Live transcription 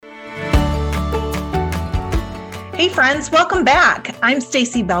Hey friends, welcome back. I'm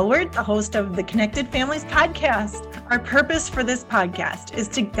Stacy Bellward, the host of the Connected Families podcast. Our purpose for this podcast is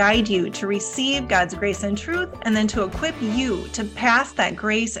to guide you to receive God's grace and truth, and then to equip you to pass that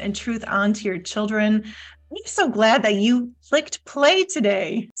grace and truth on to your children. I'm so glad that you clicked play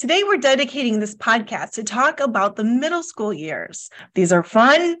today. Today, we're dedicating this podcast to talk about the middle school years. These are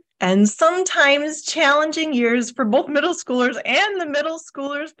fun and sometimes challenging years for both middle schoolers and the middle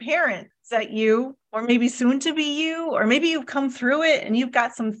schoolers' parents. That you, or maybe soon to be you, or maybe you've come through it and you've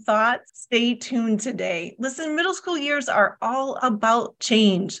got some thoughts. Stay tuned today. Listen, middle school years are all about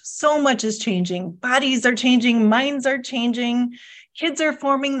change. So much is changing. Bodies are changing. Minds are changing. Kids are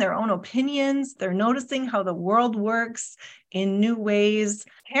forming their own opinions. They're noticing how the world works in new ways.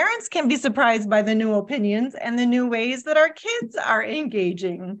 Parents can be surprised by the new opinions and the new ways that our kids are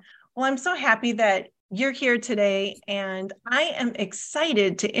engaging. Well, I'm so happy that you're here today, and I am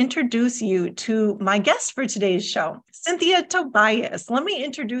excited to introduce you to my guest for today's show, Cynthia Tobias. Let me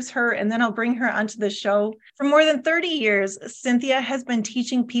introduce her, and then I'll bring her onto the show. For more than 30 years, Cynthia has been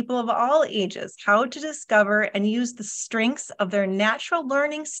teaching people of all ages how to discover and use the strengths of their natural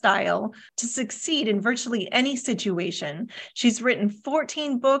learning style to succeed in virtually any situation. She's written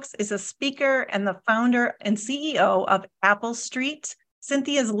 14 books, is a speaker, and the founder and CEO of Apple Street.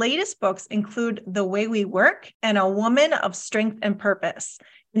 Cynthia's latest books include The Way We Work and A Woman of Strength and Purpose.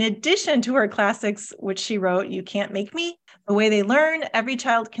 In addition to her classics, which she wrote, You Can't Make Me, The Way They Learn, Every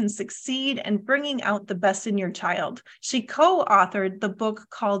Child Can Succeed, and Bringing Out the Best in Your Child. She co-authored the book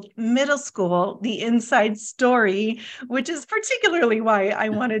called Middle School, The Inside Story, which is particularly why I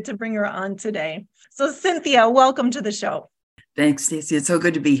wanted to bring her on today. So Cynthia, welcome to the show. Thanks, Stacey. It's so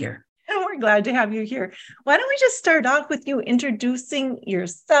good to be here. And we're glad to have you here. Why don't we just start off with you introducing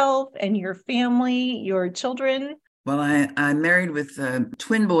yourself and your family, your children? Well, I'm married with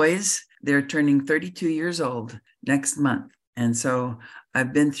twin boys. They're turning 32 years old next month. And so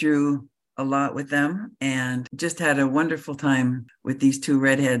I've been through a lot with them and just had a wonderful time with these two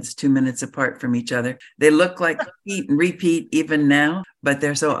redheads 2 minutes apart from each other. They look like repeat and repeat even now, but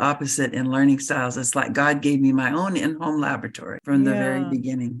they're so opposite in learning styles. It's like God gave me my own in-home laboratory from the very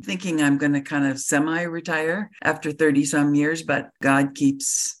beginning, thinking I'm going to kind of semi-retire after 30 some years, but God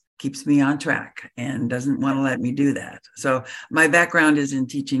keeps me on track and doesn't want to let me do that. So my background is in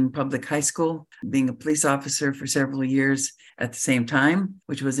teaching public high school, being a police officer for several years at the same time,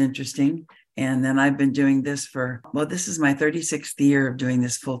 which was interesting. And then I've been doing this this is my 36th year of doing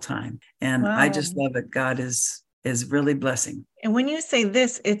this full time. And I just love it. God is really blessing. And when you say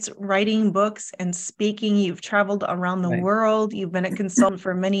this, it's writing books and speaking. You've traveled around the world. You've been a consultant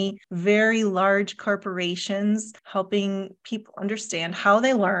for many very large corporations, helping people understand how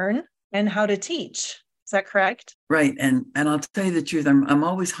they learn and how to teach. Is that correct? Right. And I'll tell you the truth. I'm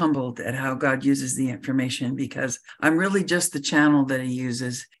always humbled at how God uses the information, because I'm really just the channel that he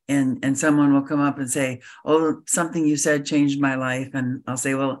uses. And someone will come up and say, oh, something you said changed my life. And I'll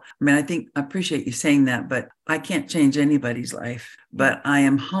say, well, I appreciate you saying that, but I can't change anybody's life. But I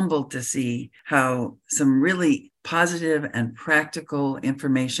am humbled to see how some really positive and practical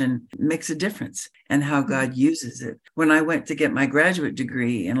information makes a difference and how God uses it. When I went to get my graduate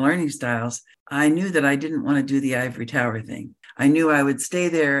degree in learning styles, I knew that I didn't want to do the ivory tower thing. I knew I would stay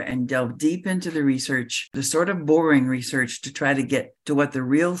there and delve deep into the research, the sort of boring research, to try to get to what the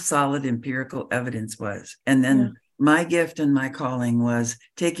real solid empirical evidence was. And then my gift and my calling was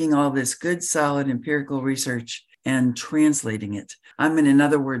taking all this good, solid empirical research and translating it. I'm an, in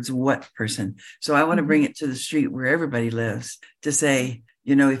other words, what person. So I want to bring it to the street where everybody lives to say,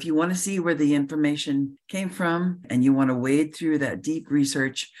 if you want to see where the information came from and you want to wade through that deep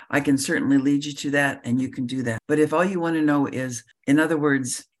research, I can certainly lead you to that, and you can do that. But if all you want to know is, in other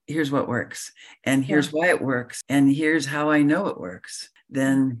words, here's what works, and here's why it works, and here's how I know it works,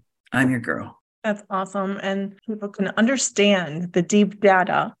 then I'm your girl. That's awesome. And people can understand the deep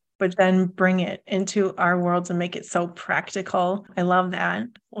data, but then bring it into our worlds and make it so practical. I love that.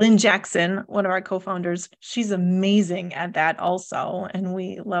 Lynn Jackson, one of our co-founders, she's amazing at that also, and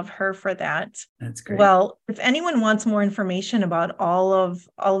we love her for that. That's great. Well, if anyone wants more information about all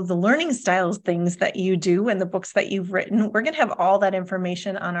of the learning styles things that you do and the books that you've written, we're going to have all that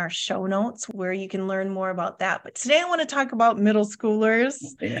information on our show notes where you can learn more about that. But today I want to talk about middle schoolers.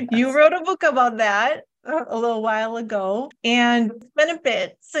 Yes. You wrote a book about that a little while ago, and it's been a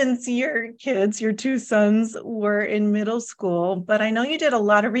bit since your two sons were in middle school, but I know you did a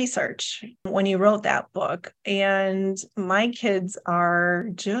lot of research when you wrote that book, and my kids are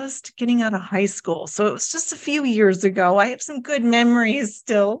just getting out of high school, so it was just a few years ago. I have some good memories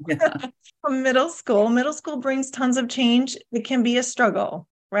still from middle school. Middle school brings tons of change. It can be a struggle.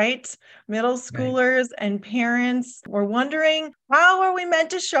 right? Middle Right. schoolers and parents were wondering, how are we meant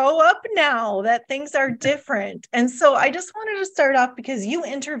to show up now that things are different? And so I just wanted to start off because you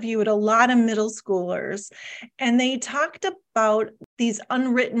interviewed a lot of middle schoolers and they talked about these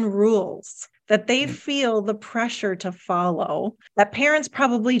unwritten rules that they Right. feel the pressure to follow that parents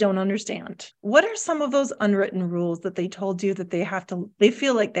probably don't understand. What are some of those unwritten rules that they told you that they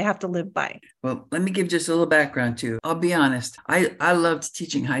feel like they have to live by? Well, let me give just a little background too. I'll be honest. I loved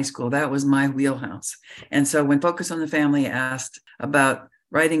teaching high school. That was my wheelhouse. And so when Focus on the Family asked about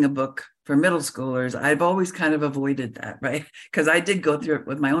writing a book for middle schoolers, I've always kind of avoided that, right? Because I did go through it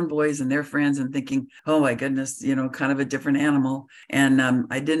with my own boys and their friends and thinking, oh my goodness, kind of a different animal. And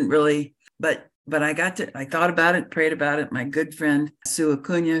I didn't really, but I thought about it, prayed about it. My good friend, Sue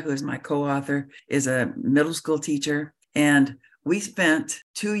Acuna, who is my co-author, is a middle school teacher. And we spent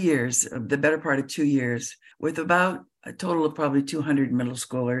 2 years, the better part of 2 years, with about a total of probably 200 middle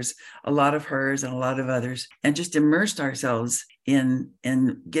schoolers, a lot of hers and a lot of others, and just immersed ourselves in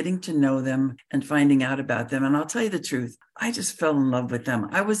getting to know them and finding out about them. And I'll tell you the truth, I just fell in love with them.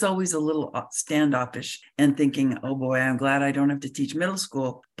 I was always a little standoffish and thinking, oh boy, I'm glad I don't have to teach middle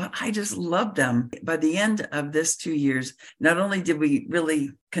school, but I just loved them. By the end of this 2 years, not only did we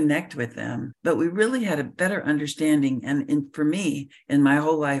really connect with them, but we really had a better understanding. And for me, in my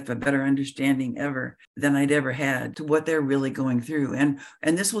whole life, a better understanding ever than I'd ever had to what they're really going through. And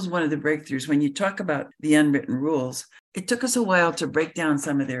this was one of the breakthroughs. When you talk about the unwritten rules, it took us a while to break down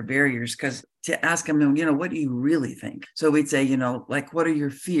some of their barriers, because to ask them, what do you really think? So we'd say, like, what are your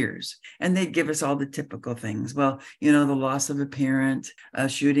fears? And they'd give us all the typical things. Well, the loss of a parent,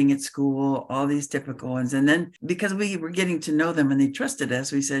 shooting at school, all these typical ones. And then because we were getting to know them and they trusted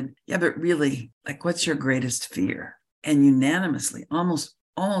us, we said, yeah, but really, like, what's your greatest fear? And unanimously, almost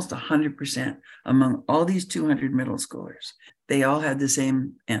 100% among all these 200 middle schoolers, they all had the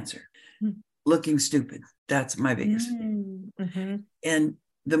same answer. Looking stupid. That's my biggest fear. Mm-hmm. And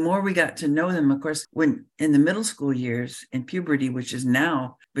the more we got to know them, of course, when in the middle school years in puberty, which is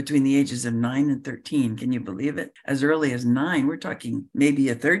now between the ages of 9 and 13, can you believe it? As early as 9, we're talking maybe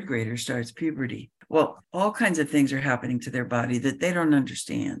a third grader starts puberty. Well, all kinds of things are happening to their body that they don't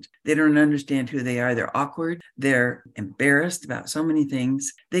understand. They don't understand who they are. They're awkward. They're embarrassed about so many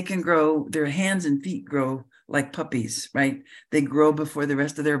things. They can grow, their hands and feet grow like puppies, right? They grow before the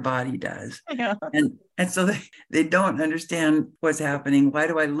rest of their body does. Yeah. And so they don't understand what's happening. Why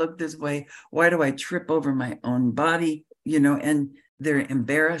do I look this way? Why do I trip over my own body? And they're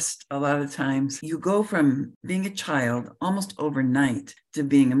embarrassed a lot of times. You go from being a child almost overnight to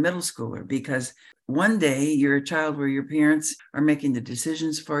being a middle schooler, because one day you're a child where your parents are making the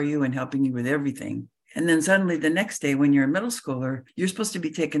decisions for you and helping you with everything. And then suddenly the next day, when you're a middle schooler, you're supposed to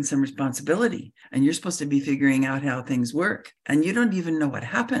be taking some responsibility and you're supposed to be figuring out how things work. And you don't even know what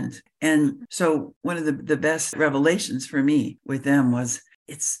happened. And so one of the best revelations for me with them was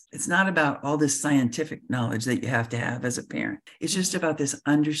it's not about all this scientific knowledge that you have to have as a parent. It's just about this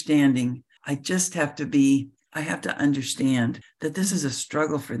understanding. I have to understand that this is a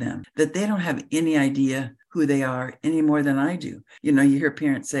struggle for them, that they don't have any idea who they are any more than I do. You hear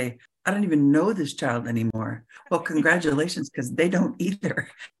parents say, I don't even know this child anymore. Well, congratulations, because they don't either.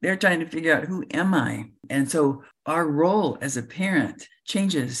 They're trying to figure out, who am I? And so our role as a parent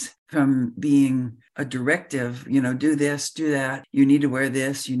changes from being a directive, do this, do that. You need to wear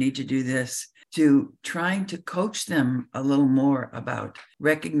this, you need to do this, to trying to coach them a little more about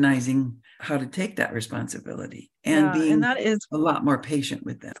recognizing how to take that responsibility and being and that is a lot more patient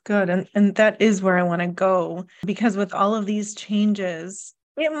with them. good. And that is where I want to go, because with all of these changes,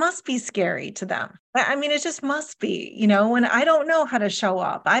 it must be scary to them. I mean, it just must be, when I don't know how to show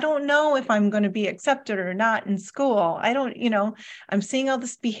up. I don't know if I'm going to be accepted or not in school. I don't, I'm seeing all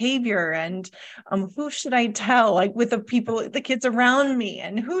this behavior, and who should I tell? Like, with the kids around me,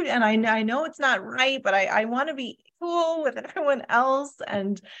 and I know it's not right, but I want to be cool with everyone else.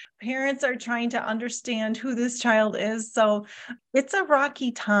 And parents are trying to understand who this child is. So it's a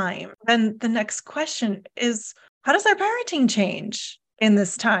rocky time. And the next question is, how does our parenting change in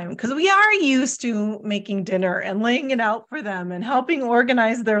this time? Because we are used to making dinner and laying it out for them and helping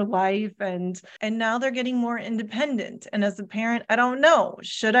organize their life. And now they're getting more independent. And as a parent, I don't know,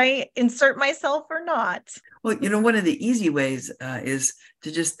 should I insert myself or not? Well, one of the easy ways is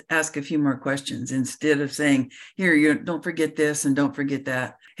to just ask a few more questions instead of saying, here, don't forget this and don't forget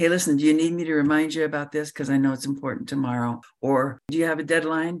that. Hey, listen, do you need me to remind you about this? Because I know it's important tomorrow. Or do you have a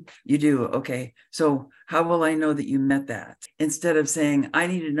deadline? You do. Okay. So how will I know that you met that? Instead of saying, I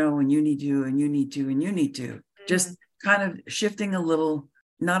need to know, and you need to, and you need to, and you need to. Just kind of shifting a little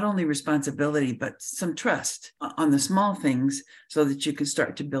not only responsibility, but some trust on the small things so that you can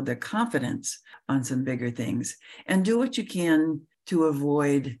start to build their confidence on some bigger things, and do what you can to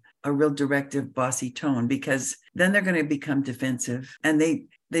avoid a real directive, bossy tone, because then they're going to become defensive, and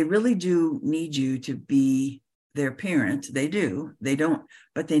they really do need you to be their parent. They do. They don't,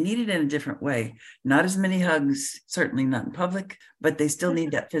 but they need it in a different way. Not as many hugs, certainly not in public, but they still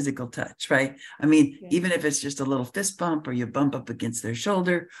need that physical touch, right? I mean, even if it's just a little fist bump, or you bump up against their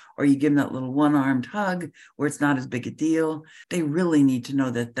shoulder, or you give them that little one-armed hug where it's not as big a deal, they really need to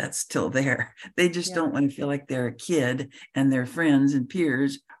know that that's still there. They just don't want to feel like they're a kid and their friends and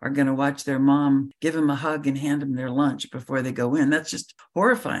peers are going to watch their mom give them a hug and hand them their lunch before they go in. That's just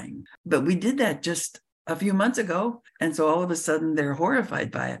horrifying. But we did that just a few months ago. And so all of a sudden they're horrified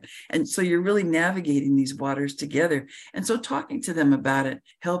by it. And so you're really navigating these waters together. And so talking to them about it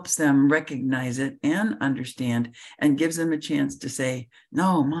helps them recognize it and understand, and gives them a chance to say,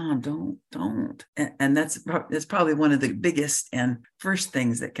 no, mom, don't. And that's probably one of the biggest and first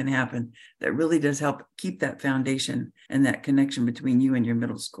things that can happen that really does help keep that foundation and that connection between you and your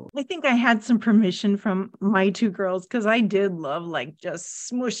middle school. I think I had some permission from my two girls, because I did love like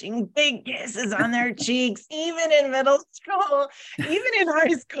just smushing big kisses on their cheeks, even in middle school, even in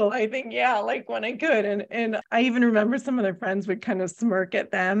high school. I think, like when I could. And I even remember some of their friends would kind of smirk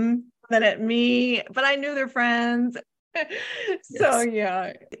at them, then at me, but I knew their friends. So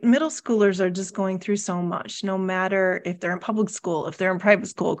middle schoolers are just going through so much, no matter if they're in public school, if they're in private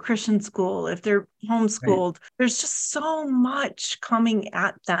school, Christian school, if they're homeschooled, there's just so much coming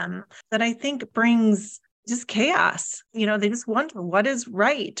at them that I think brings just chaos. They just wonder, what is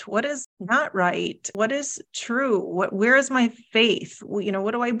right? What is not right? What is true? Where is my faith?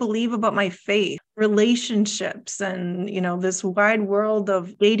 What do I believe about my faith? Relationships and, this wide world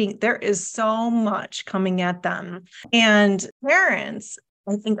of dating. There is so much coming at them. And parents,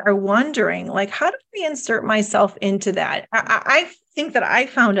 I think, are wondering, like, how do I insert myself into that? I think that I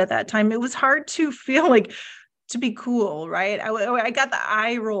found at that time, it was hard to feel like, to be cool, right? I got the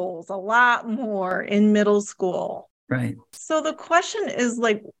eye rolls a lot more in middle school. Right. So the question is,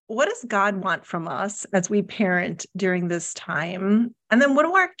 like, what does God want from us as we parent during this time? And then what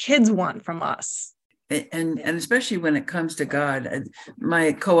do our kids want from us? And especially when it comes to God,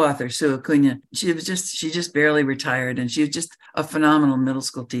 my co-author, Sue Acuna, she just barely retired, and she was just a phenomenal middle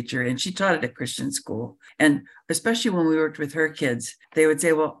school teacher, and she taught at a Christian school. And especially when we worked with her kids, they would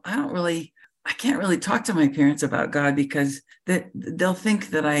say, well, I can't really talk to my parents about God because they'll think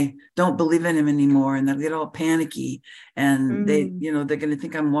that I don't believe in him anymore, and they'll get all panicky, and they're going to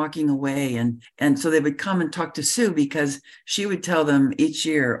think I'm walking away. And so they would come and talk to Sue, because she would tell them each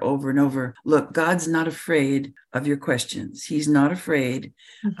year over and over, look, God's not afraid of your questions. He's not afraid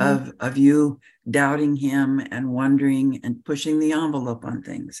of you doubting him and wondering and pushing the envelope on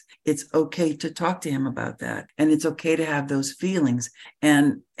things. It's okay to talk to him about that. And it's okay to have those feelings,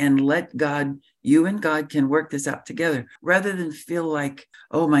 and let God, you and God can work this out together, rather than feel like,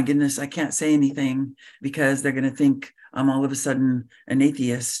 oh my goodness, I can't say anything because they're going to think I'm all of a sudden an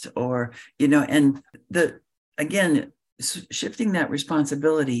atheist, or, and again, shifting that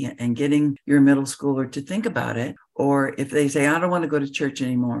responsibility and getting your middle schooler to think about it. Or if they say, I don't want to go to church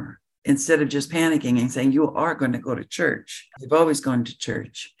anymore, instead of just panicking and saying, you are going to go to church. You've always gone to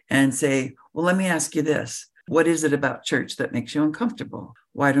church. And say, well, let me ask you this. What is it about church that makes you uncomfortable?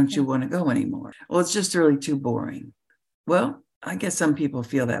 Why don't you want to go anymore? Well, it's just really too boring. Well, I guess some people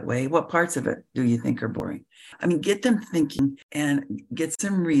feel that way. What parts of it do you think are boring? I mean, get them thinking and get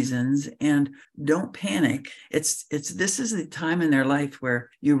some reasons, and don't panic. This is the time in their life where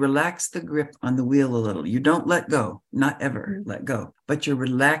you relax the grip on the wheel a little. You don't let go, not ever let go, but you're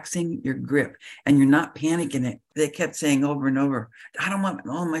relaxing your grip, and you're not panicking it. They kept saying over and over, I don't want,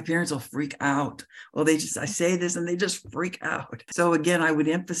 my parents will freak out. Well, I say this and they just freak out. So again, I would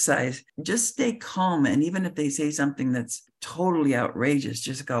emphasize, just stay calm. And even if they say something that's totally outrageous,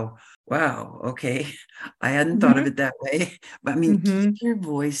 just go, wow, okay, I hadn't thought of it that way. But I mean, keep your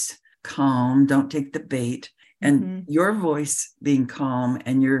voice calm. Don't take the bait. And your voice being calm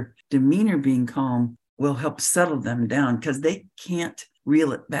and your demeanor being calm will help settle them down, because they can't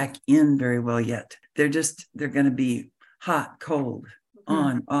reel it back in very well yet. They're going to be hot, cold,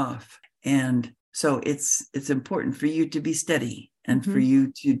 on, off. And so it's important for you to be steady, and for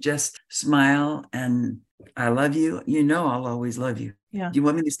you to just smile and, I love you. I'll always love you. Yeah. Do you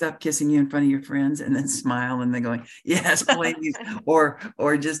want me to stop kissing you in front of your friends? And then smile, and then going, yes, please. or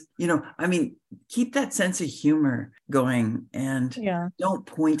just, keep that sense of humor going, and don't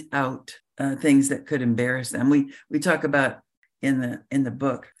point out things that could embarrass them. We talk about in the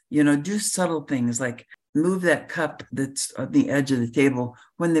book, do subtle things like move that cup that's on the edge of the table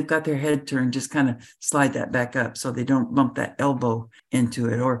when they've got their head turned, just kind of slide that back up so they don't bump that elbow into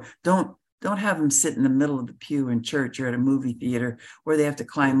it. Or don't have them sit in the middle of the pew in church or at a movie theater where they have to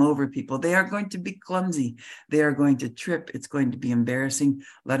climb over people. They are going to be clumsy. They are going to trip. It's going to be embarrassing.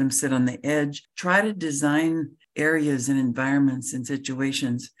 Let them sit on the edge. Try to design areas and environments and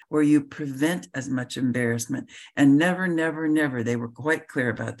situations where you prevent as much embarrassment. And never, never, never, they were quite clear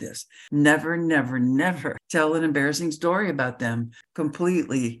about this. Never, never, never tell an embarrassing story about them,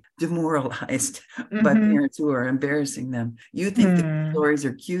 completely demoralized by parents who are embarrassing them. You think the stories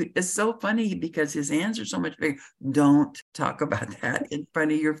are cute. It's so funny because his hands are so much bigger. Don't talk about that in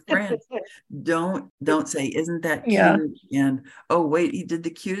front of your friends. Don't say, isn't that cute? And, oh, wait, he did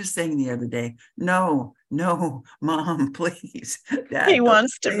the cutest thing the other day. No, Mom, please. Dad, he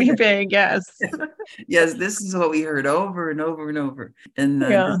wants to be big, yes. Yes, this is what we heard over and over and over. And the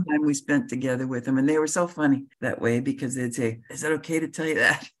time we spent together with them. And they were so funny that way because they'd say, is it okay to tell you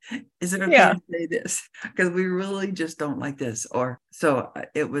that? Is it okay to say this? Because we really just don't like this. Or so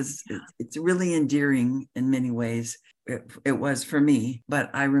it's really endearing in many ways. It was for me, but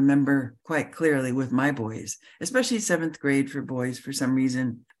I remember quite clearly with my boys, especially 7th grade for boys, for some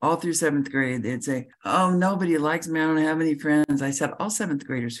reason, all through 7th grade, they'd say, oh, nobody likes me. I don't have any friends. I said, all 7th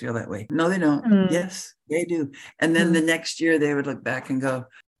graders feel that way. No, they don't. Yes, they do. And then the next year they would look back and go,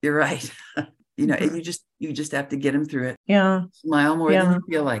 you're right. And you just have to get them through it. Yeah. Smile more than you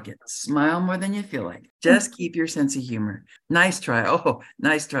feel like it. Smile more than you feel like it. Just keep your sense of humor. Nice try. Oh,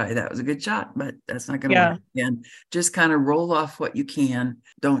 nice try. That was a good shot, but that's not going to work. And just kind of roll off what you can.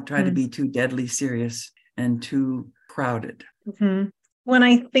 Don't try to be too deadly serious and too crowded. When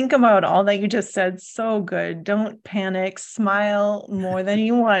I think about all that you just said, so good. Don't panic, smile more than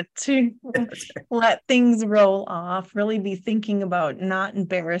you want to. Let things roll off, really be thinking about not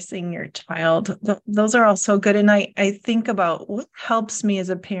embarrassing your child. Those are all so good. And I think about what helps me as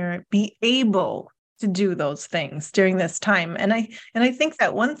a parent be able to do those things during this time. And I think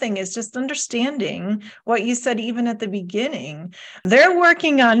that one thing is just understanding what you said, even at the beginning. They're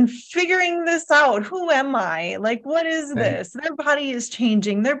working on figuring this out. Who am I? Like, what is this? Their body is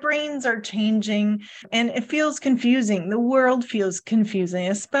changing. Their brains are changing. And it feels confusing. The world feels confusing,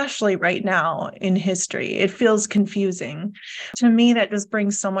 especially right now in history. It feels confusing. To me, that just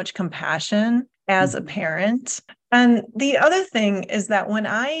brings so much compassion as a parent. And the other thing is that when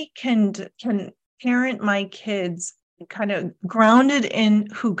I can parent my kids kind of grounded in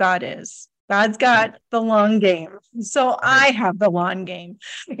who God is. God's got the long game. So I have the long game.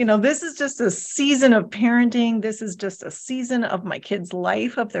 This is just a season of parenting. This is just a season of my kids'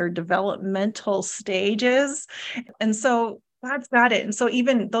 life, of their developmental stages. And so God's got it. And so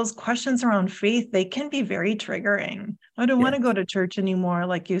even those questions around faith, they can be very triggering. I don't want to go to church anymore.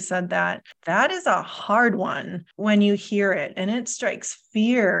 Like you said, that is a hard one when you hear it, and it strikes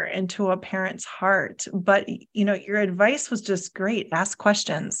fear into a parent's heart. But, your advice was just great. Ask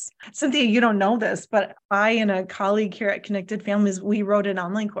questions. Cynthia, you don't know this, but I and a colleague here at Connected Families, we wrote an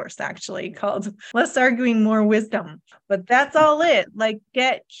online course actually called Less Arguing, More Wisdom. But that's all it. Like,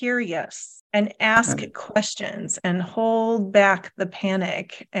 get curious and ask questions and hold back the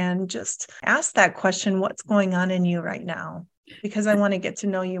panic and just ask that question, what's going on in you right now? Because I want to get to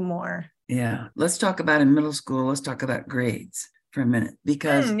know you more. Yeah. Let's talk about in middle school. Let's talk about grades for a minute,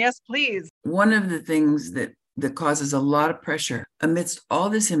 because yes, please. One of the things that causes a lot of pressure amidst all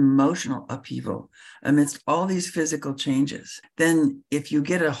this emotional upheaval, amidst all these physical changes, then if you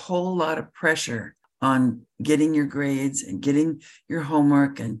get a whole lot of pressure on getting your grades and getting your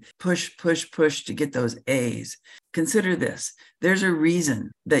homework and push to get those A's. Consider this. There's a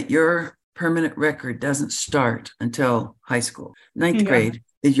reason that your permanent record doesn't start until high school. 9th grade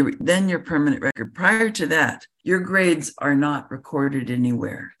is then your permanent record. Prior to that, your grades are not recorded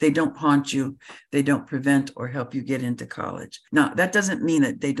anywhere. They don't haunt you. They don't prevent or help you get into college. Now, that doesn't mean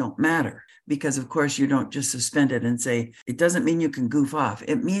that they don't matter, because of course you don't just suspend it and say, it doesn't mean you can goof off.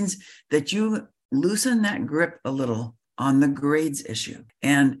 It means that you loosen that grip a little on the grades issue.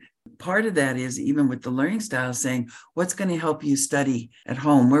 And part of that is, even with the learning style, saying, what's going to help you study at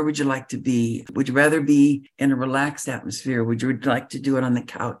home? Where would you like to be? Would you rather be in a relaxed atmosphere? Would you like to do it on the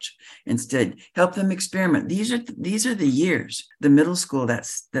couch instead? Help them experiment. These are the years, the middle school,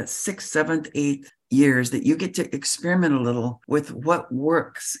 that's 6th, 7th, 8th years that you get to experiment a little with what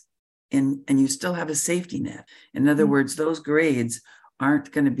works. And you still have a safety net. In other words, those grades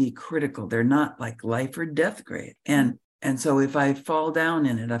aren't going to be critical. They're not like life or death grade. And And so if I fall down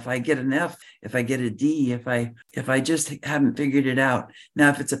in it, if I get an F, if I get a D, if I just haven't figured it out. Now,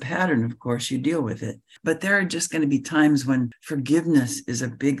 if it's a pattern, of course, you deal with it. But there are just going to be times when forgiveness is a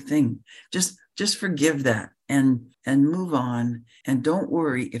big thing. Just forgive that and move on. And don't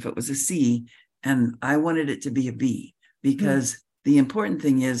worry if it was a C and I wanted it to be a B, because the important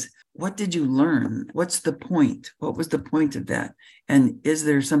thing is, what did you learn? What's the point? What was the point of that? And is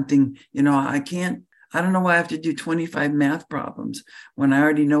there something, I don't know why I have to do 25 math problems when I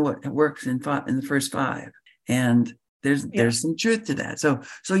already know what works in the first 5. And there's some truth to that. So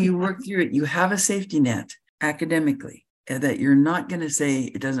you work through it. You have a safety net academically, that you're not going to say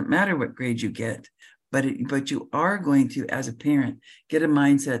it doesn't matter what grade you get, but you are going to, as a parent, get a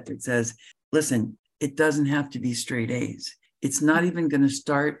mindset that says, listen, it doesn't have to be straight A's. It's not even going to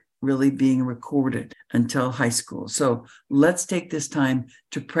start really being recorded until high school. So let's take this time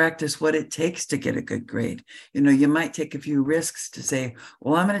to practice what it takes to get a good grade. You might take a few risks to say,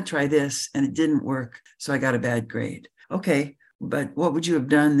 well, I'm going to try this and it didn't work, so I got a bad grade. Okay, but what would you have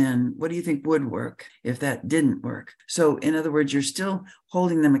done then? What do you think would work if that didn't work? So in other words, you're still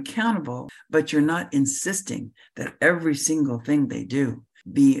holding them accountable, but you're not insisting that every single thing they do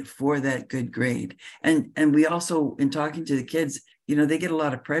be for that good grade. And we also, in talking to the kids, they get a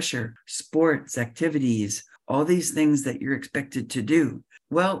lot of pressure, sports, activities, all these things that you're expected to do.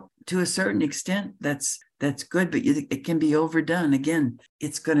 Well, to a certain extent, that's good, but it can be overdone. Again,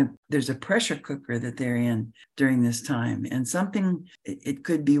 there's a pressure cooker that they're in during this time, and it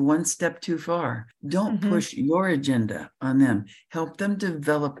could be one step too far. Don't push your agenda on them. Help them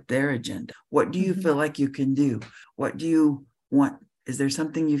develop their agenda. What do you feel like you can do? What do you want? Is there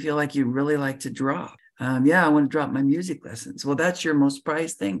something you feel like you really like to drop? I want to drop my music lessons. Well, that's your most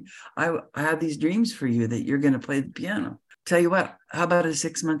prized thing. I have these dreams for you that you're going to play the piano. Tell you what, how about a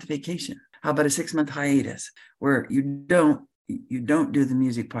 6-month vacation? How about a 6-month hiatus where you don't do the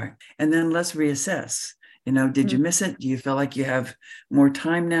music part? And then let's reassess. Did you miss it? Do you feel like you have more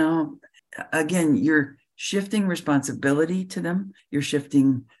time now? Again, you're shifting responsibility to them. You're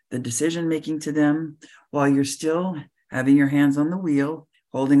shifting the decision-making to them while you're still having your hands on the wheel,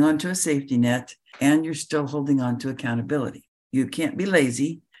 holding on to a safety net, and you're still holding on to accountability. You can't be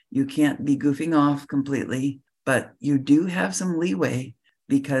lazy. You can't be goofing off completely, but you do have some leeway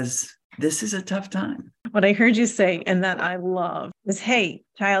because this is a tough time. What I heard you say, and that I love, is, hey,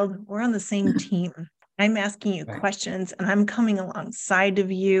 child, we're on the same team. I'm asking you questions and I'm coming alongside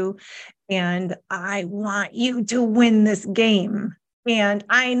of you, and I want you to win this game. And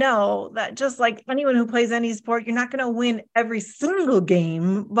I know that just like anyone who plays any sport, you're not going to win every single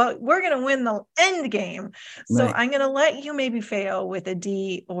game, but we're going to win the end game. So I'm going to let you maybe fail with a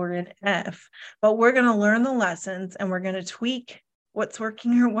D or an F, but we're going to learn the lessons and we're going to tweak what's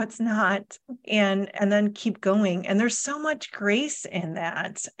working or what's not, and then keep going. And there's so much grace in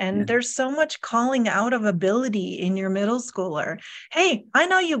that. And there's so much calling out of ability in your middle schooler. Hey, I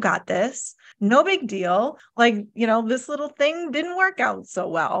know you got this. No big deal. Like, this little thing didn't work out so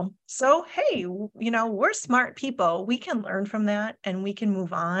well. So, hey, we're smart people. We can learn from that and we can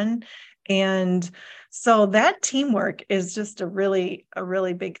move on. And so that teamwork is just a really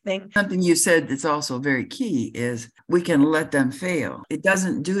big thing. Something you said that's also very key is we can let them fail. It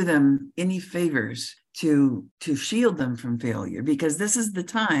doesn't do them any favors to shield them from failure, because this is the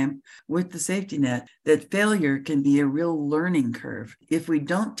time with the safety net that failure can be a real learning curve. If we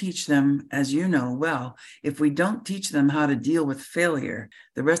don't teach them, as you know well, if we don't teach them how to deal with failure,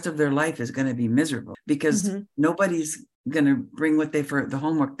 the rest of their life is going to be miserable, because nobody's going to bring the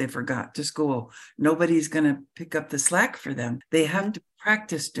homework they forgot to school. Nobody's going to pick up the slack for them. They have to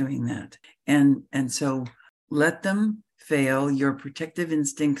practice doing that. And so let them fail. Your protective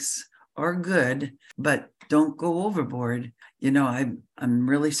instincts are good, but don't go overboard. I'm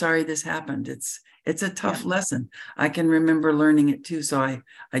really sorry this happened. It's a tough lesson. I can remember learning it too. So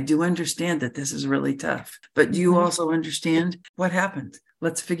I do understand that this is really tough, but do you also understand what happened?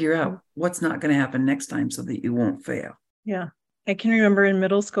 Let's figure out what's not going to happen next time so that you won't fail. Yeah. I can remember in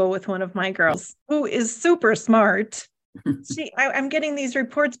middle school with one of my girls who is super smart. I'm getting these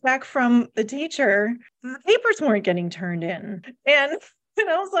reports back from the teacher. The papers weren't getting turned in. And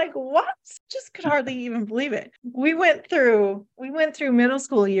I was like, what? Just could hardly even believe it. We went through middle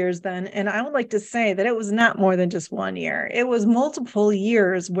school years then. And I would like to say that it was not more than just 1 year. It was multiple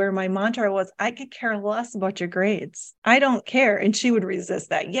years where my mantra was, I could care less about your grades. I don't care. And she would resist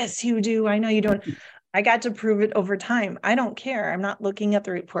that. Yes, you do. I know you don't. I got to prove it over time. I don't care. I'm not looking at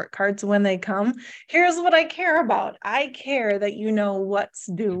the report cards when they come. Here's what I care about. I care that you know what's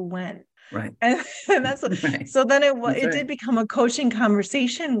due when. Right. And that's Right. so then That's it did right. become a coaching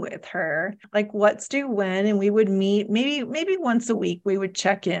conversation with her, like what's due when, and we would meet maybe once a week. We would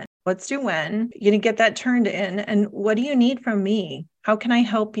check in. What's due when? You get that turned in, and what do you need from me? How can I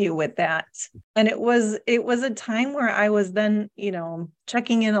help you with that? And it was a time where I was then,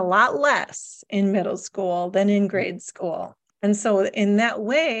 checking in a lot less in middle school than in grade school. And so in that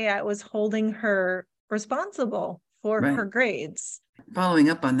way, I was holding her responsible for Right. her grades. Following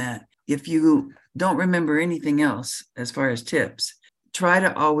up on that, if you don't remember anything else as far as tips, try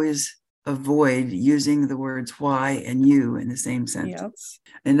to always avoid using the words why and you in the same sentence.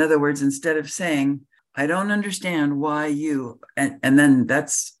 Yep. In other words, instead of saying, I don't understand why you, and then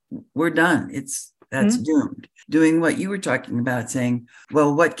we're done. That's doomed. Doing what you were talking about, saying,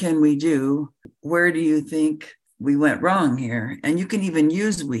 well, what can we do? Where do you think we went wrong here? And you can even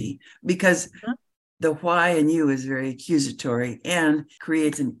use we, because the why and you is very accusatory and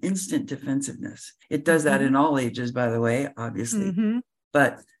creates an instant defensiveness. It does that in all ages, by the way, obviously,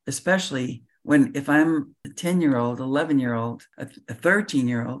 but especially if I'm a 10-year-old, 11-year-old, a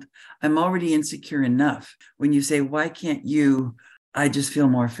 13-year-old, I'm already insecure enough. When you say, why can't you? I just feel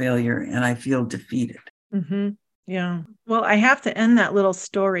more failure and I feel defeated. Yeah. Well, I have to end that little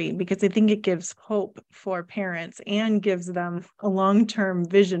story because I think it gives hope for parents and gives them a long-term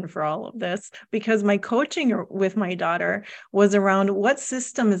vision for all of this. Because my coaching with my daughter was around what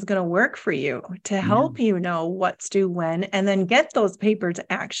system is going to work for you to help you know what's due when, and then get those papers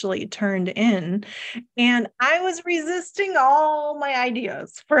actually turned in. And I was resisting all my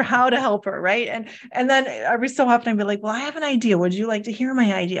ideas for how to help her, right? And then every so often I'd be like, well, I have an idea. Would you like to hear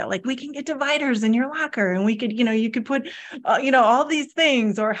my idea? Like, we can get dividers in your locker and we could, you could put, all these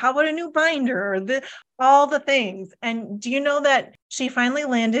things, or how about a new binder, or all the things. And do you know that she finally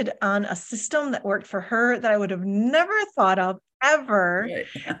landed on a system that worked for her that I would have never thought of ever.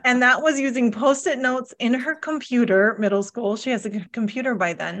 Right. And that was using Post-it notes in her computer, middle school. She has a computer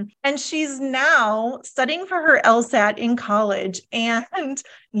by then. And she's now studying for her LSAT in college and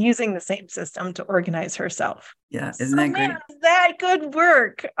using the same system to organize herself. Yeah. Isn't that great? That good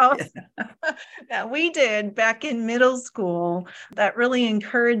work that we did back in middle school that really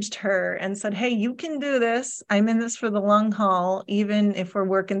encouraged her and said, hey, you can do this. I'm in this for the long haul, even if we're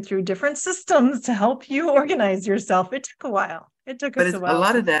working through different systems to help you organize yourself. It took a while. It took us a while. A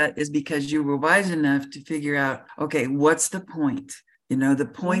lot of that is because you were wise enough to figure out, okay, what's the point? The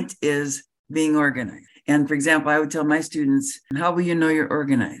point is being organized. And for example, I would tell my students, how will you know you're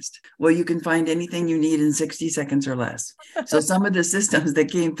organized? Well, you can find anything you need in 60 seconds or less. So some of the systems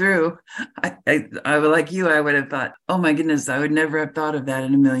that came through, I like you, I would have thought, oh my goodness, I would never have thought of that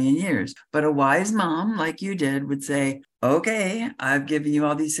in a million years. But a wise mom like you did would say, okay, I've given you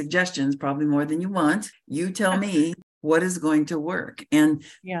all these suggestions, probably more than you want. You tell me what is going to work. And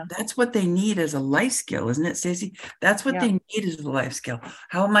that's what they need as a life skill, isn't it, Stacey? That's what they need as a life skill.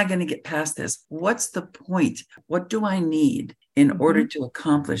 How am I going to get past this? What's the point? What do I need in order to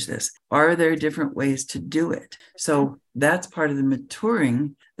accomplish this? Are there different ways to do it? So that's part of the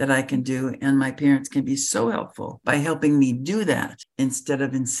maturing that I can do. And my parents can be so helpful by helping me do that instead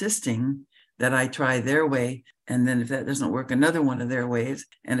of insisting that I try their way. And then if that doesn't work, another one of their ways.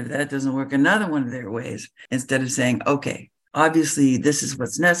 And if that doesn't work, another one of their ways, instead of saying, okay, obviously this is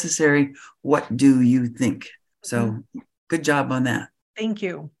what's necessary. What do you think? So good job on that. Thank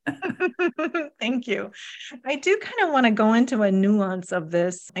you. Thank you. I do kind of want to go into a nuance of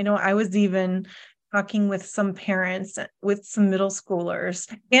this. I know I was even talking with some parents, with some middle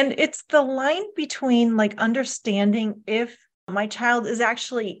schoolers, and it's the line between like understanding if my child is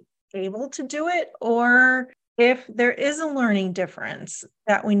actually able to do it, or if there is a learning difference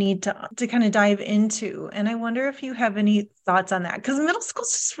that we need to kind of dive into. And I wonder if you have any thoughts on that, because middle school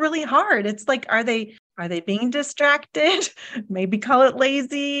is just really hard. It's like, are they being distracted? Maybe call it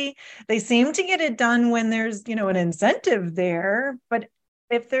lazy. They seem to get it done when there's, an incentive there, but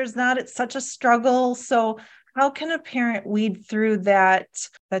if there's not, it's such a struggle. So how can a parent weed through that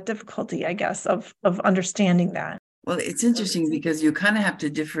difficulty, I guess, of understanding that? Well, it's interesting because you kind of have to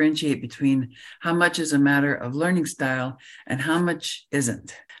differentiate between how much is a matter of learning style and how much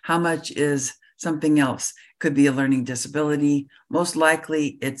isn't. How much is something else? Could be a learning disability. Most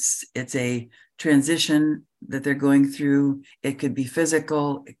likely it's a transition that they're going through. It could be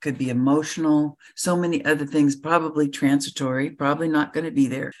physical, it could be emotional, so many other things, probably transitory, probably not going to be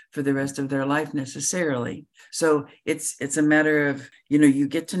there for the rest of their life necessarily. So it's a matter of, you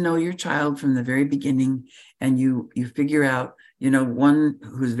get to know your child from the very beginning, and you figure out, one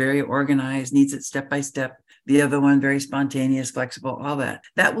who's very organized, needs it step by step, the other one very spontaneous, flexible, all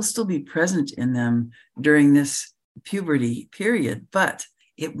that will still be present in them during this puberty period. But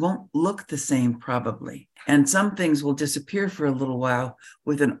it won't look the same probably. And some things will disappear for a little while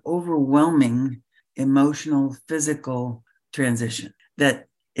with an overwhelming emotional, physical transition that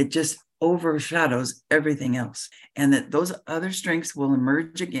it just overshadows everything else. And that those other strengths will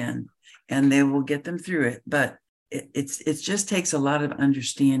emerge again and they will get them through it. But it just takes a lot of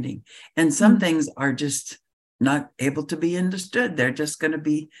understanding. And some things are just not able to be understood. They're just going to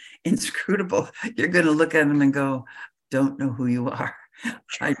be inscrutable. You're going to look at them and go, don't know who you are.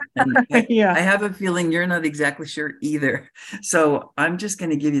 I have a feeling you're not exactly sure either. So I'm just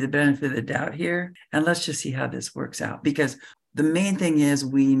going to give you the benefit of the doubt here. And let's just see how this works out. Because the main thing is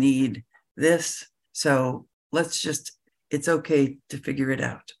we need this. So it's okay to figure it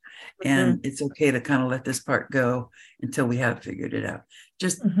out. And it's okay to kind of let this part go until we have figured it out.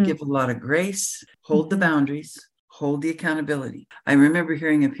 Just give a lot of grace, hold the boundaries, hold the accountability. I remember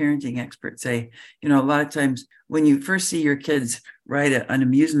hearing a parenting expert say, a lot of times when you first see your kids ride an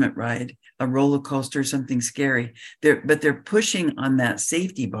amusement ride, a roller coaster, something scary, they're pushing on that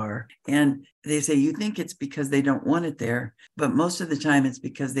safety bar. And they say, you think it's because they don't want it there, but most of the time it's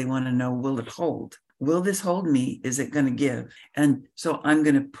because they want to know, will it hold? Will this hold me? Is it going to give? And so I'm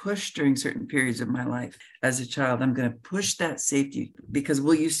going to push during certain periods of my life as a child. I'm going to push that safety because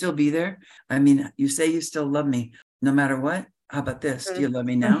will you still be there? I mean, you say you still love me no matter what. How about this? Do you love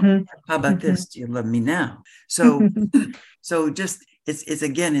me now? How about this? Do you love me now? So, just it's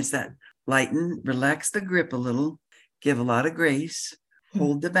that lighten, relax the grip a little, give a lot of grace,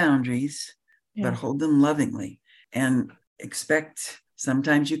 hold the boundaries, but hold them lovingly and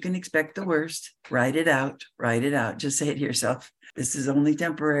sometimes you can expect the worst. Write it out. Just say it to yourself. This is only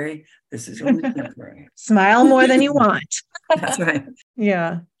temporary. Smile more than you want. That's right.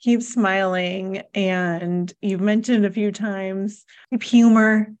 Yeah. Keep smiling. And you've mentioned a few times, keep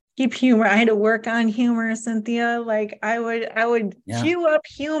humor. I had to work on humor, Cynthia. Like I would cue up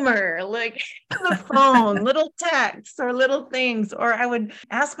humor, like on the phone, little texts or little things, or I would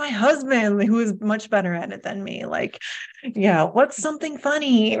ask my husband, who is much better at it than me, like, what's something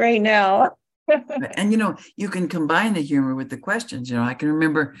funny right now? And, you can combine the humor with the questions. I can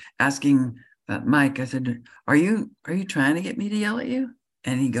remember asking Mike, I said, are you trying to get me to yell at you?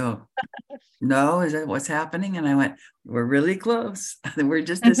 And he'd go, no, is that what's happening? And I went, we're really close. We're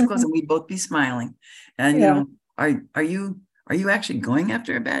just this close. And we'd both be smiling. And, are you actually going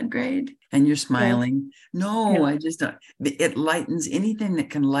after a bad grade? And you're smiling. No, I just don't. It lightens anything that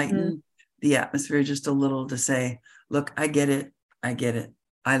can lighten the atmosphere just a little to say, look, I get it.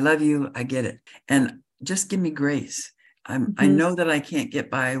 I love you. I get it. And just give me grace. I know that I can't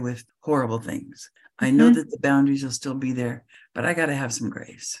get by with horrible things. I know that the boundaries will still be there, but I got to have some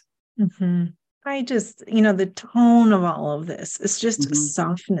grace. I just, the tone of all of this is just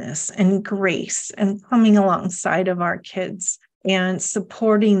softness and grace and coming alongside of our kids and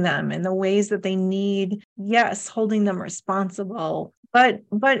supporting them in the ways that they need. Yes, holding them responsible. But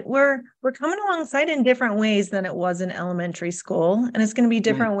we're coming alongside in different ways than it was in elementary school. And it's going to be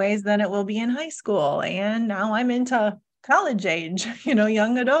different ways than it will be in high school. And now I'm into college age,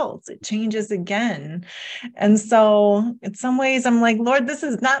 young adults. It changes again. And so in some ways I'm like, Lord, this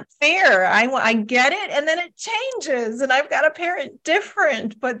is not fair. I get it. And then it changes and I've got to parent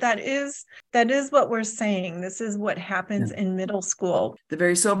different, but that is what we're saying. This is what happens in middle school. The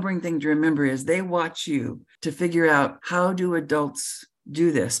very sobering thing to remember is they watch you to figure out how do adults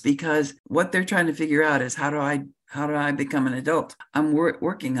do this, because what they're trying to figure out is how do I become an adult? I'm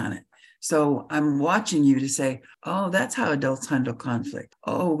working on it. So I'm watching you to say, oh, that's how adults handle conflict.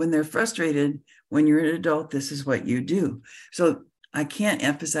 Oh, when they're frustrated, when you're an adult, this is what you do. So I can't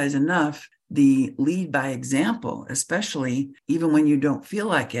emphasize enough the lead by example, especially even when you don't feel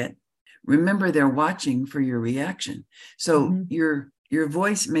like it. Remember, they're watching for your reaction. So your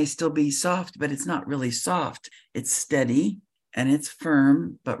voice may still be soft, but it's not really soft. It's steady and it's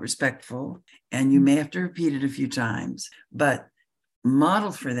firm, but respectful. And you may have to repeat it a few times, but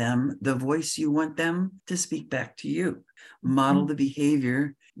model for them the voice you want them to speak back to you. Model the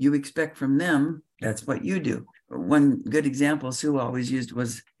behavior you expect from them. That's what you do. One good example Sue always used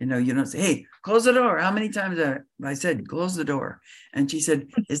was, you don't say, hey, close the door. How many times I said, close the door? And she said,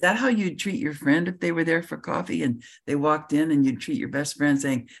 is that how you'd treat your friend if they were there for coffee and they walked in and you'd treat your best friend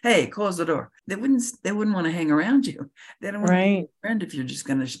saying, hey, close the door? They wouldn't want to hang around you. They don't want to be your friend if you're just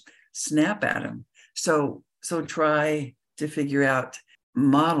going to snap at them. So try to figure out,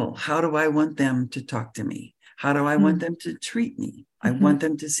 model, how do I want them to talk to me? How do I want them to treat me? I want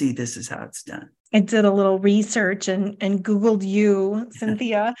them to see this is how it's done. I did a little research and Googled you,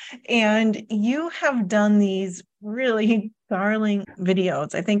 Cynthia, and you have done these really darling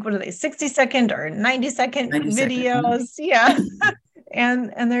videos. I think, what are they, 60-second or 90-second videos? Yeah.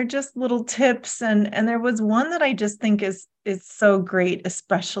 And they're just little tips. And there was one that I just think is so great,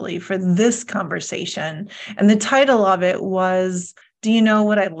 especially for this conversation. And the title of it was, "Do you know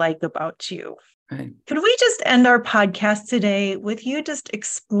what I like about you?" Right. Could we just end our podcast today with you just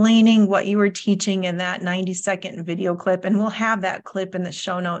explaining what you were teaching in that 90-second video clip? And we'll have that clip in the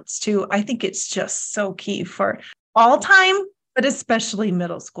show notes too. I think it's just so key for all time, but especially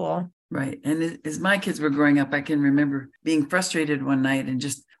middle school. Right. And as my kids were growing up, I can remember being frustrated one night and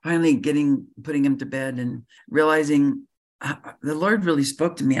just finally putting them to bed and realizing the Lord really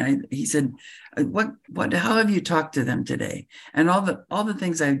spoke to me. He said, how have you talked to them today? And all the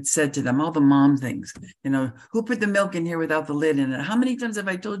things I said to them, all the mom things, who put the milk in here without the lid in it? How many times have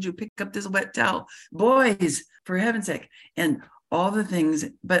I told you, pick up this wet towel? Boys, for heaven's sake. And all the things,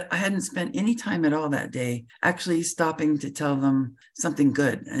 but I hadn't spent any time at all that day actually stopping to tell them something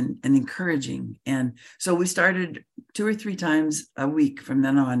good and encouraging. And so we started 2 or 3 times a week from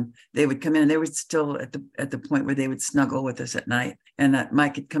then on. They would come in. They were still at the point where they would snuggle with us at night. And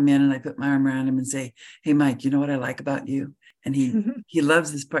Mike would come in and I put my arm around him and say, "Hey, Mike, you know what I like about you?" And he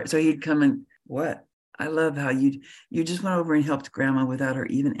loves this part. So he'd come and, "What?" "I love how you just went over and helped grandma without her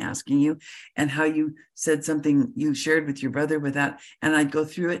even asking you, and how you said something you shared with your brother without," and I'd go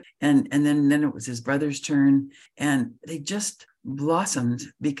through it. And then it was his brother's turn, and they just blossomed,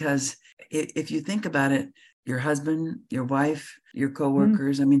 because if you think about it, your husband, your wife, your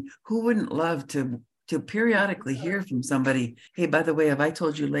coworkers, I mean, who wouldn't love to periodically hear from somebody, "Hey, by the way, have I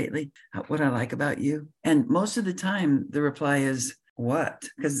told you lately what I like about you?" And most of the time the reply is, "What?"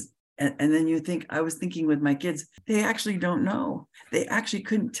 And then you think, I was thinking with my kids, they actually don't know. They actually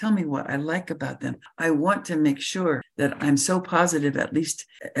couldn't tell me what I like about them. I want to make sure that I'm so positive, at least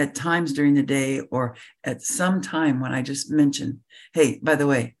at times during the day, or at some time when I just mention, "Hey, by the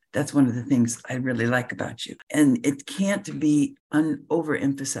way, that's one of the things I really like about you." And it can't be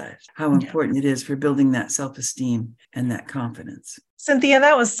overemphasized how important it is for building that self-esteem and that confidence. Cynthia,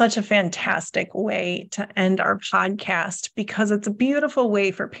 that was such a fantastic way to end our podcast, because it's a beautiful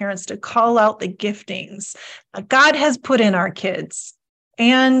way for parents to call out the giftings that God has put in our kids,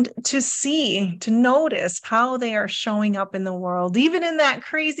 and to notice how they are showing up in the world, even in that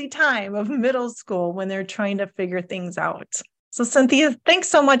crazy time of middle school when they're trying to figure things out. So Cynthia, thanks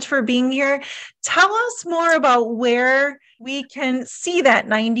so much for being here. Tell us more about where we can see that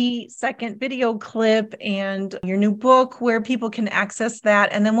 90-second video clip and your new book, where people can access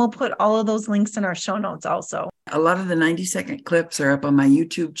that. And then we'll put all of those links in our show notes also. A lot of the 90-second clips are up on my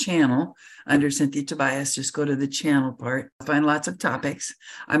YouTube channel under Cynthia Tobias. Just go to the channel part. You'll find lots of topics.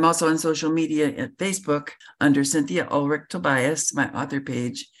 I'm also on social media at Facebook under Cynthia Ulrich Tobias, my author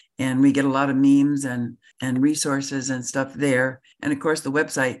page. And we get a lot of memes and resources and stuff there. And of course, the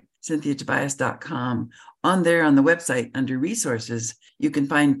website, cynthiatobias.com. On there, on the website, under resources, you can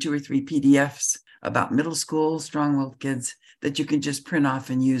find 2 or 3 PDFs about middle school strong-willed kids that you can just print off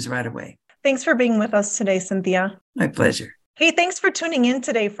and use right away. Thanks for being with us today, Cynthia. My pleasure. Hey, thanks for tuning in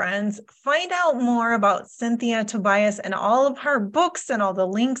today, friends. Find out more about Cynthia Tobias and all of her books and all the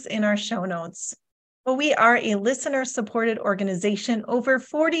links in our show notes. Well, we are a listener-supported organization. Over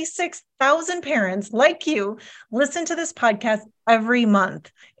 46,000 parents like you listen to this podcast every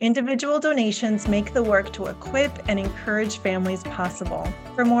month. Individual donations make the work to equip and encourage families possible.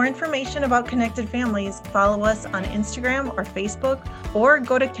 For more information about Connected Families, follow us on Instagram or Facebook, or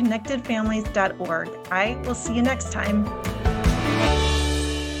go to connectedfamilies.org. I will see you next time.